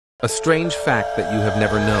A strange fact that you have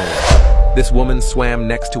never known. This woman swam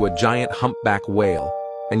next to a giant humpback whale,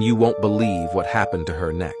 and you won't believe what happened to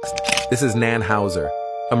her next. This is Nan Hauser,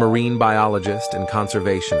 a marine biologist and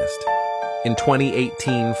conservationist. In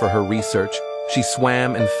 2018, for her research, she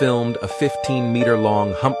swam and filmed a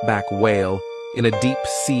 15-meter-long humpback whale in a deep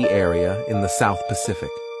sea area in the South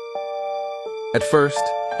Pacific. At first,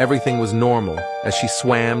 everything was normal as she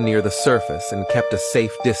swam near the surface and kept a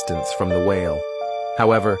safe distance from the whale.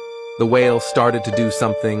 However, the whale started to do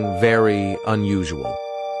something very unusual.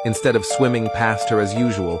 Instead of swimming past her as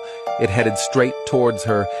usual, it headed straight towards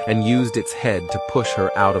her and used its head to push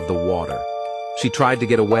her out of the water. She tried to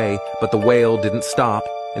get away, but the whale didn't stop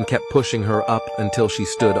and kept pushing her up until she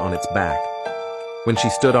stood on its back. When she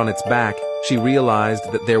stood on its back, she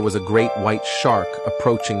realized that there was a great white shark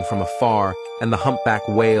approaching from afar, and the humpback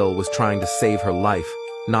whale was trying to save her life,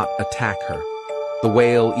 not attack her. The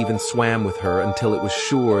whale even swam with her until it was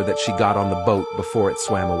sure that she got on the boat before it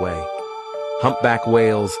swam away. Humpback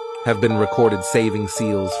whales have been recorded saving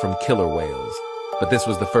seals from killer whales, but this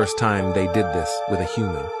was the first time they did this with a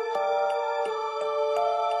human.